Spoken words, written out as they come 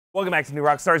Welcome back to New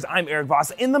Rockstars. I'm Erik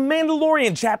Voss. In The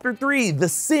Mandalorian Chapter 3, The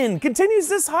Sin continues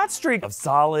this hot streak of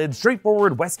solid,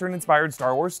 straightforward, Western-inspired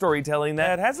Star Wars storytelling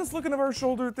that has us looking over our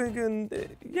shoulder thinking,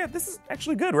 yeah, this is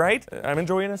actually good, right? I'm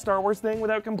enjoying a Star Wars thing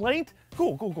without complaint?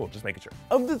 Cool, just making sure.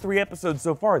 Of the 3 episodes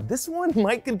so far, this one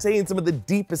might contain some of the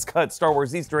deepest cut Star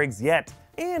Wars Easter eggs yet.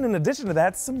 And in addition to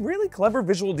that, some really clever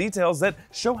visual details that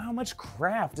show how much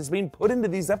craft is being put into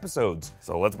these episodes.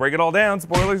 So let's break it all down,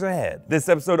 spoilers ahead. This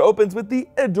episode opens with the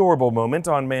adorable moment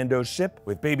on Mando's ship,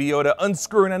 with Baby Yoda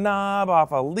unscrewing a knob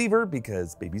off a lever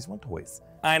because babies want toys.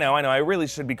 I know, I really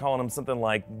should be calling him something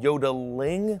like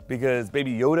Yoda-ling, because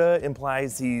Baby Yoda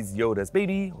implies he's Yoda's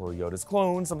baby, or Yoda's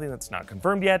clone, something that's not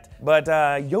confirmed yet. But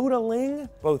Yoda-ling,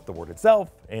 both the word itself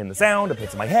and the sound it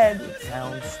puts in my head,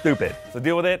 sounds stupid. So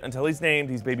deal with it until he's named,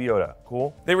 he's Baby Yoda.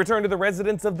 Cool? They return to the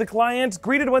residence of the client,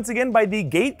 greeted once again by the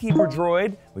gatekeeper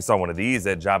droid. We saw one of these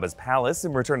at Jabba's palace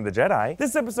in Return of the Jedi.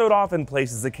 This episode often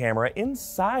places the camera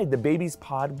inside the baby's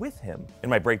pod with him. In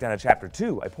my breakdown of Chapter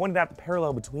 2, I pointed out the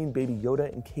parallel between Baby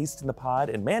Yoda encased in the pod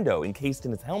and Mando encased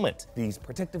in his helmet. These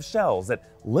protective shells that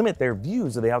limit their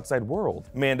views of the outside world.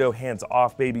 Mando hands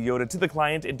off Baby Yoda to the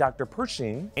client in Dr.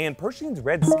 Pershing, and Pershing's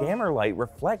red scanner light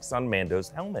reflects on Mando's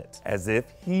helmet, as if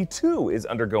he too is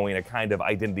undergoing a kind of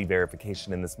identity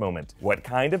verification in this moment. What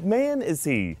kind of man is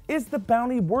he? Is the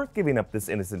bounty worth giving up this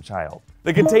innocent child?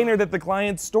 The container that the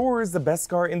client stores the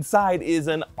Beskar inside is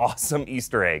an awesome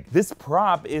Easter egg. This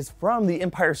prop is from The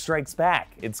Empire Strikes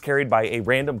Back. It's carried by a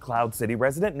random Cloud City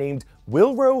resident named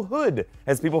Wilro Hood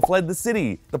as people fled the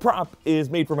city. The prop is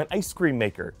made from an ice cream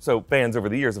maker, so fans over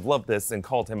the years have loved this and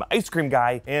called him Ice Cream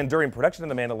Guy, and during production of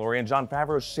The Mandalorian, Jon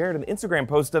Favreau shared an Instagram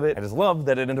post of it. I just love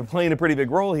that it ended up playing a pretty big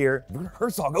role here.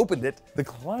 Herzog opened it. The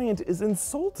client is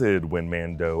insulted when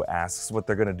Mando asks what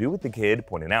they're gonna do with the kid,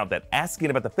 pointing out that asking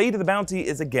about the fate of the bounty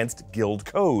is against guild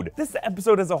code. This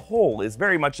episode as a whole is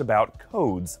very much about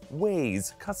codes,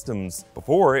 ways, customs.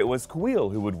 Before, it was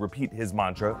Kuil who would repeat his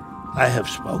mantra, I have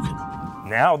spoken.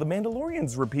 Now the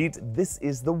Mandalorians repeat, this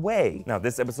is the way. Now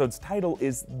this episode's title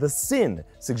is The Sin,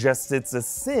 suggests it's a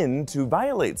sin to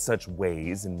violate such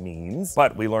ways and means.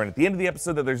 But we learn at the end of the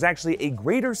episode that there's actually a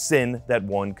greater sin that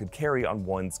one could carry on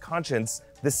one's conscience,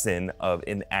 the sin of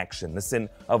inaction, the sin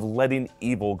of letting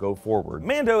evil go forward.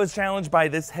 Mando is challenged by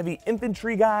this heavy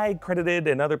infantry guy, credited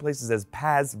in other places as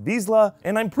Paz Vizsla,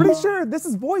 and I'm pretty sure this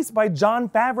is voiced by Jon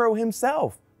Favreau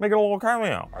himself. Make it a little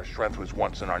cameo. Our strength was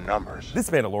once in our numbers.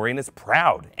 This Mandalorian is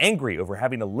proud, angry over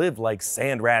having to live like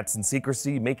sand rats in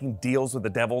secrecy, making deals with the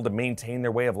devil to maintain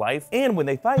their way of life. And when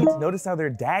they fight, notice how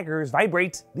their daggers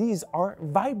vibrate. These are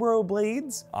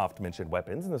vibroblades, oft-mentioned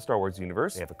weapons in the Star Wars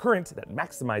universe. They have a current that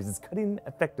maximizes cutting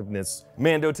effectiveness.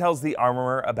 Mando tells the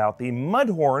armorer about the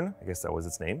Mudhorn, I guess that was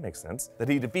its name, makes sense, that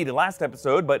he defeated last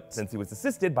episode, but since he was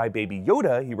assisted by Baby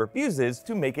Yoda, he refuses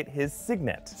to make it his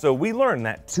signet. So we learn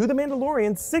that to the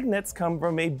Mandalorians, signets come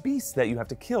from a beast that you have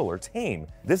to kill or tame.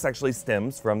 This actually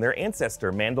stems from their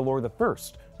ancestor, Mandalore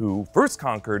I, who first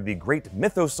conquered the great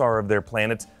mythosaur of their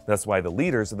planet. That's why the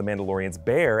leaders of the Mandalorians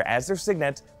bear as their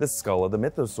signet the skull of the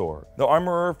mythosaur. The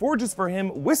armorer forges for him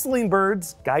whistling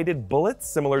birds, guided bullets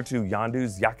similar to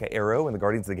Yondu's Yaka arrow in the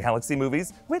Guardians of the Galaxy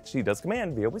movies, which he does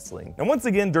command via whistling. And once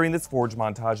again, during this forge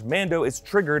montage, Mando is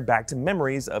triggered back to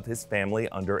memories of his family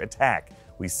under attack.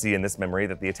 We see in this memory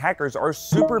that the attackers are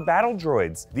super battle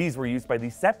droids. These were used by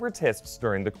the Separatists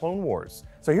during the Clone Wars.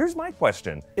 So here's my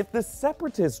question. If the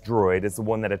Separatist droid is the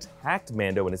one that attacked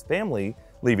Mando and his family,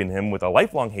 leaving him with a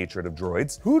lifelong hatred of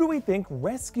droids, who do we think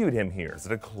rescued him here? Is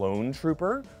it a clone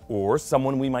trooper? Or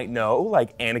someone we might know,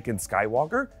 like Anakin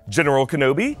Skywalker? General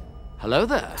Kenobi? Hello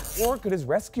there. Or could his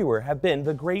rescuer have been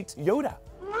the great Yoda?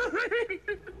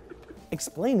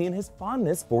 Explaining his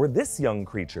fondness for this young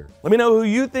creature. Let me know who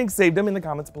you think saved him in the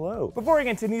comments below. Before I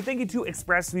continue, thank you to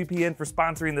ExpressVPN for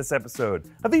sponsoring this episode.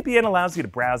 A VPN allows you to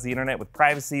browse the internet with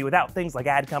privacy without things like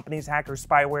ad companies, hackers,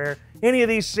 spyware, any of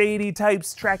these shady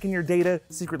types tracking your data,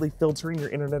 secretly filtering your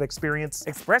internet experience.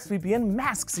 ExpressVPN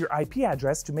masks your IP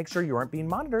address to make sure you aren't being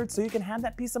monitored so you can have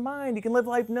that peace of mind. You can live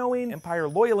life knowing Empire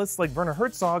loyalists like Werner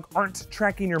Herzog aren't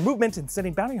tracking your movement and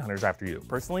sending bounty hunters after you.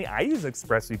 Personally, I used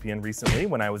ExpressVPN recently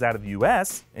when I was out of the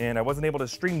US, and I wasn't able to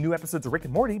stream new episodes of Rick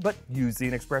and Morty, but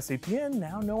using ExpressVPN,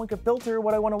 now no one can filter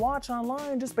what I want to watch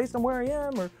online just based on where I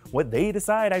am or what they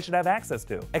decide I should have access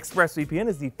to. ExpressVPN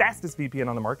is the fastest VPN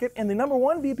on the market and the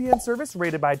 #1 VPN service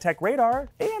rated by TechRadar.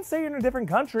 And say you're in a different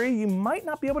country, you might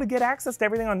not be able to get access to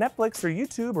everything on Netflix or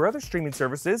YouTube or other streaming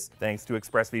services. Thanks to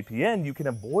ExpressVPN, you can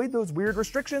avoid those weird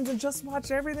restrictions and just watch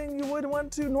everything you would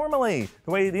want to normally,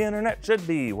 the way the internet should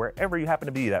be, wherever you happen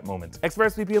to be that moment.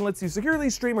 ExpressVPN lets you securely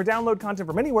stream or download download content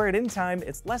from anywhere at any time.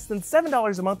 It's less than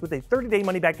 $7 a month with a 30-day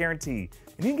money-back guarantee.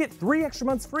 And you can get 3 extra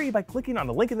months free by clicking on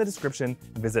the link in the description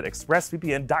and visit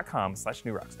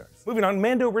expressvpn.com/newrockstars. Moving on,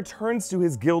 Mando returns to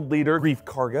his guild leader, Greef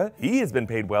Karga. He has been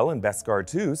paid well in Beskar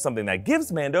too, something that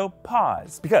gives Mando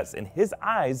pause, because in his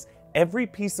eyes, every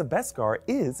piece of Beskar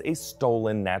is a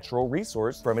stolen natural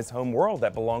resource from his home world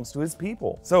that belongs to his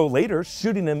people. So later,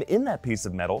 shooting him in that piece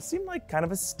of metal seemed like kind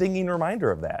of a stinging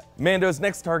reminder of that. Mando's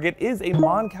next target is a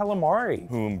Mon Calamari,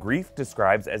 whom Greef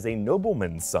describes as a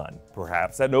nobleman's son.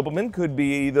 Perhaps that nobleman could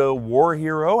be the war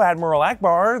hero Admiral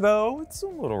Ackbar, though it's a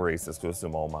little racist to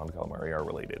assume all Mon Calamari are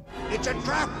related. It's a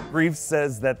trap! Greef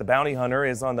says that the bounty hunter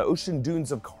is on the ocean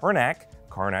dunes of Karnak.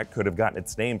 Karnak could have gotten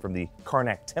its name from the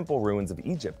Karnak temple ruins of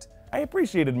Egypt. I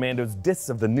appreciated Mando's diss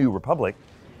of the New Republic.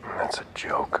 That's a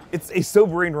joke. It's a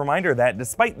sobering reminder that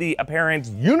despite the apparent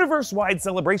universe-wide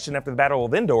celebration after the Battle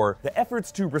of Endor, the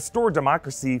efforts to restore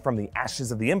democracy from the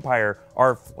ashes of the Empire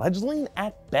are fledgling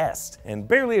at best. And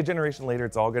barely a generation later,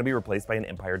 it's all gonna be replaced by an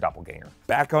Empire doppelganger.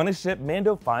 Back on his ship,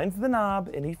 Mando finds the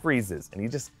knob and he freezes. And you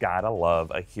just gotta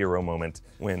love a hero moment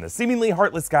when the seemingly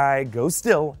heartless guy goes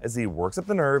still as he works up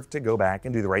the nerve to go back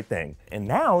and do the right thing. And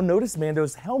now notice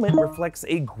Mando's helmet reflects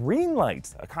a green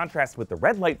light, a contrast with the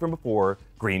red light from before,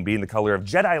 green being the color of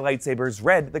Jedi lightsabers,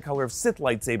 red the color of Sith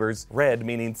lightsabers, red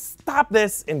meaning stop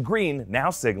this, and green now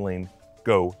signaling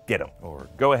go get him, or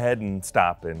go ahead and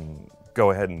stop and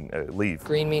go ahead and leave.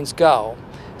 Green means go,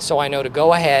 so I know to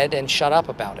go ahead and shut up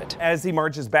about it. As he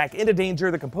marches back into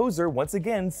danger, the composer once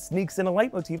again sneaks in a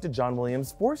leitmotif to John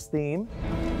Williams' Force theme.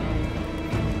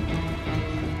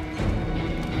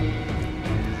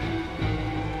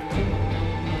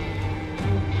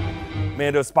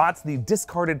 Mando spots the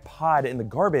discarded pod in the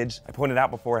garbage. I pointed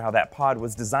out before how that pod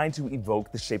was designed to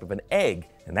evoke the shape of an egg.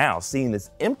 And now seeing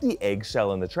this empty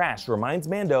eggshell in the trash reminds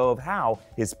Mando of how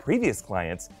his previous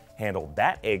clients handled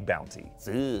that egg bounty.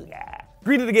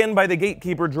 Greeted again by the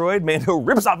gatekeeper droid, Mando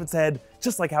rips off its head,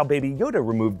 just like how Baby Yoda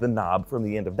removed the knob from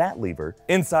the end of that lever.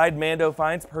 Inside, Mando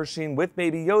finds Pershing with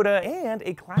Baby Yoda and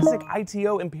a classic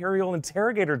ITO Imperial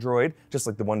interrogator droid, just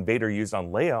like the one Vader used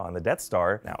on Leia on the Death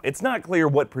Star. Now, it's not clear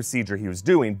what procedure he was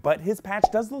doing, but his patch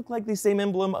does look like the same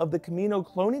emblem of the Camino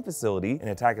cloning facility in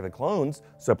Attack of the Clones,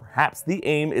 so perhaps the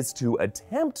aim is to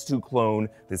attempt to clone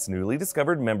this newly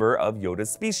discovered member of Yoda's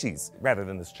species, rather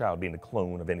than this child being a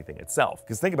clone of anything itself.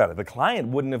 Because think about it, the client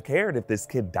wouldn't have cared if this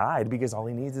kid died because all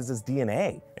he needs is his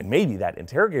DNA. And maybe that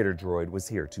interrogator droid was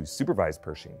here to supervise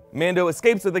Pershing. Mando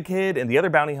escapes with the kid and the other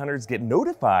bounty hunters get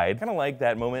notified, kind of like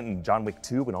that moment in John Wick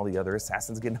 2 when all the other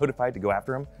assassins get notified to go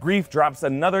after him. Greef drops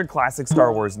another classic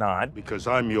Star Wars nod. Because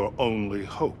I'm your only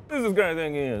hope. This is kind of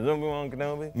thing is Obi-Wan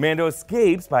Kenobi. Mando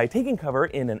escapes by taking cover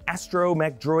in an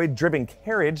astromech droid driven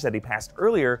carriage that he passed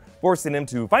earlier, forcing him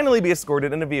to finally be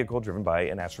escorted in a vehicle driven by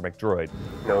an astromech droid.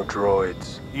 No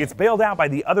droids. He gets bailed out by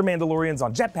the other Mandalorians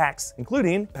on jetpacks,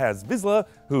 including Paz Vizsla,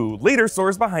 who later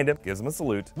soars behind him, gives him a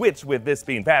salute, which with this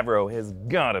being Favreau has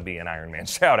gotta be an Iron Man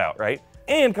shout out, right?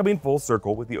 And coming full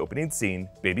circle with the opening scene,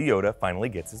 Baby Yoda finally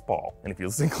gets his ball. And if you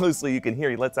listen closely, you can hear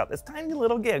he lets out this tiny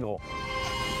little giggle,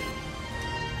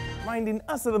 reminding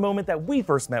us of the moment that we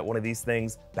first met one of these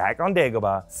things back on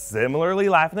Dagobah, similarly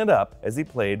laughing it up as he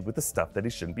played with the stuff that he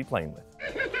shouldn't be playing with.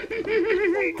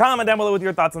 Comment down below with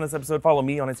your thoughts on this episode. Follow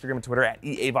me on Instagram and Twitter at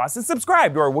EA Voss, and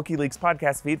subscribe to our WikiLeaks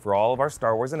podcast feed for all of our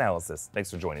Star Wars analysis.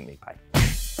 Thanks for joining me. Bye.